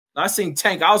I seen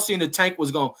Tank. I was seeing the Tank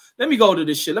was going. Let me go to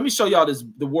this shit. Let me show y'all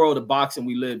the world of boxing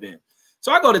we live in.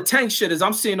 So I go to Tank shit as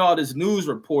I'm seeing all this news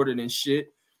reported and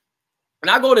shit. And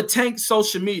I go to Tank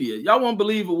social media. Y'all won't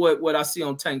believe what I see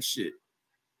on Tank shit.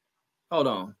 Hold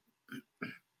on.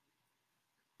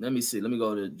 Let me see. Let me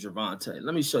go to Gervonta.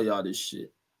 Let me show y'all this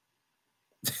shit.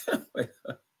 Wait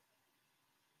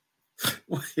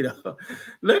up.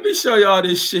 Let me show y'all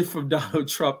this shit from Donald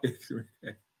Trump. The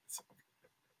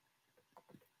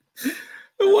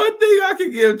one thing I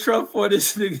can give Trump for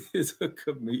this nigga is a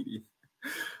comedian.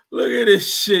 Look at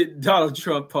this shit Donald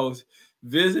Trump post.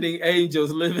 Visiting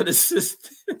angels, living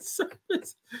assistance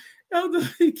service.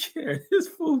 Elderly care. This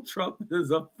fool Trump is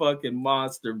a fucking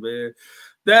monster, man.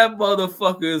 That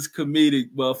motherfucker is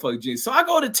comedic, motherfucker genius. So I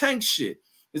go to Tank shit.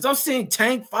 Because I'm seeing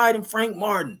Tank fighting Frank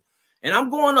Martin. And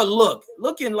I'm going to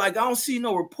looking like I don't see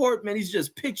no report, man. He's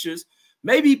just pictures.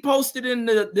 Maybe he posted in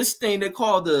this thing they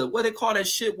call what they call that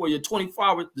shit where you're 24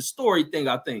 hours, the story thing,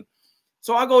 I think.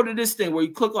 So I go to this thing where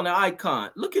you click on the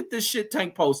icon. Look at this shit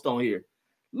Tank post on here.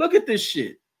 Look at this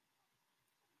shit.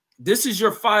 This is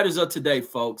your fighters of today,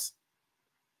 folks.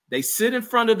 They sit in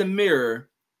front of the mirror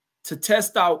to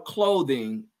test out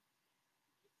clothing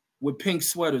with pink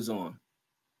sweaters on.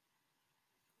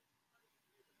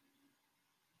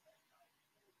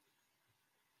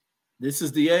 This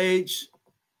is the age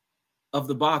of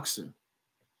the boxer.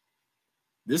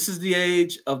 This is the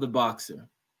age of the boxer.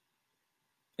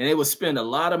 And they would spend a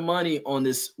lot of money on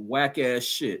this whack ass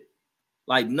shit.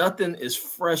 Like nothing is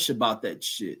fresh about that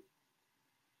shit.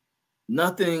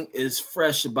 Nothing is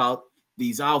fresh about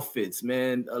these outfits,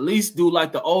 man. At least do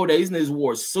like the old days. Niggas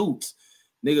wore suits.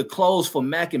 Nigga clothes for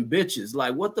macking bitches.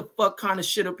 Like what the fuck kind of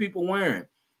shit are people wearing?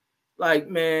 Like,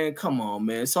 man, come on,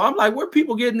 man. So I'm like, where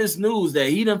people getting this news that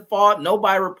he done fought?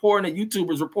 Nobody reporting it.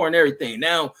 YouTubers reporting everything.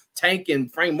 Now Tank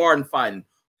and Frank Martin fighting.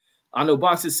 I know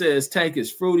Boxer says Tank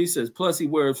is fruity. Says plus he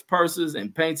wears purses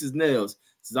and paints his nails.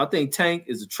 Says I think Tank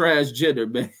is a trash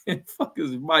jitter, man.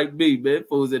 Fuckers it might be, man.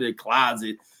 Fools in their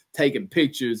closet taking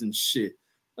pictures and shit.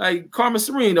 Like Karma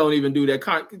Serene don't even do that.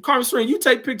 Karma Serene, you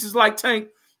take pictures like Tank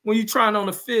when you trying on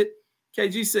a fit.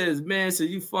 KG says, man, says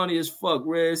you funny as fuck.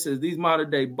 Red says these modern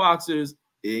day boxers,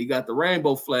 yeah, you got the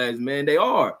rainbow flags, man. They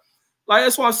are. Like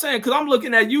that's what I'm saying. Because I'm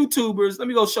looking at YouTubers. Let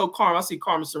me go show Karma. I see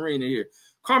Karma Serene in here.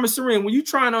 Karma Serene, when you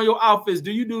trying on your outfits,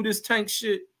 do you do this Tank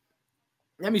shit?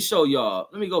 Let me show y'all.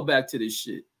 Let me go back to this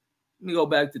shit. Let me go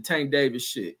back to Tank Davis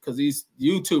shit. Because these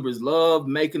YouTubers love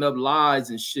making up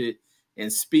lies and shit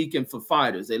and speaking for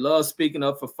fighters. They love speaking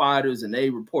up for fighters and they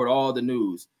report all the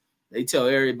news. They tell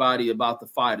everybody about the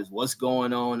fighters, what's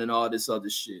going on and all this other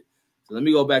shit. So let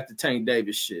me go back to Tank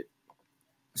Davis shit.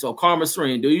 So Karma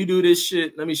Serene, do you do this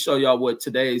shit? Let me show y'all what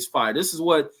today's fight. This is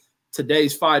what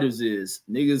today's fighters is.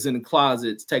 Niggas in the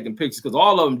closets taking pictures because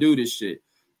all of them do this shit.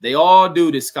 They all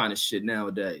do this kind of shit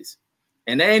nowadays.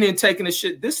 And they ain't even taking the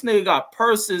shit. This nigga got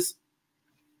purses.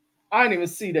 I didn't even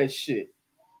see that shit.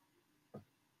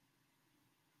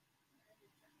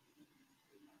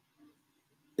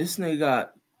 This nigga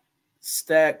got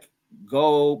stacked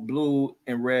gold, blue,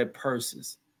 and red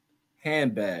purses,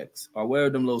 handbags, or where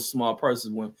them little small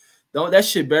purses went. Don't that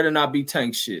shit better not be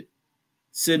Tank shit.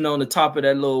 Sitting on the top of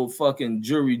that little fucking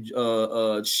jewelry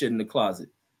shit in the closet.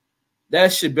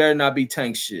 That shit better not be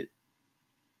Tank shit.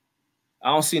 I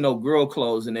don't see no girl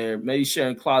clothes in there. Maybe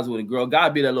sharing closet with a girl.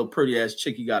 Gotta be that little pretty ass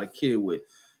chick you got a kid with.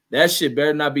 That shit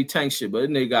better not be Tank shit. But this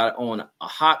nigga got on a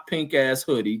hot pink ass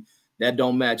hoodie that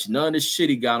don't match none of the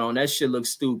shit he got on. That shit looks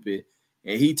stupid.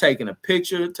 And he taking a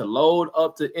picture to load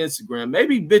up to Instagram.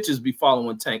 Maybe bitches be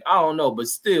following Tank. I don't know. But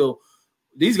still,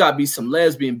 these got to be some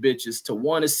lesbian bitches to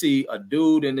want to see a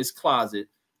dude in his closet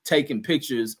taking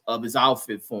pictures of his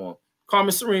outfit for him.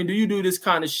 Karma Serene, do you do this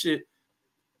kind of shit?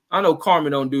 I know Karma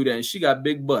don't do that. And she got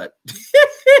big butt.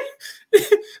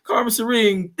 Karma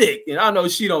Serene thick. And I know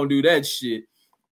she don't do that shit.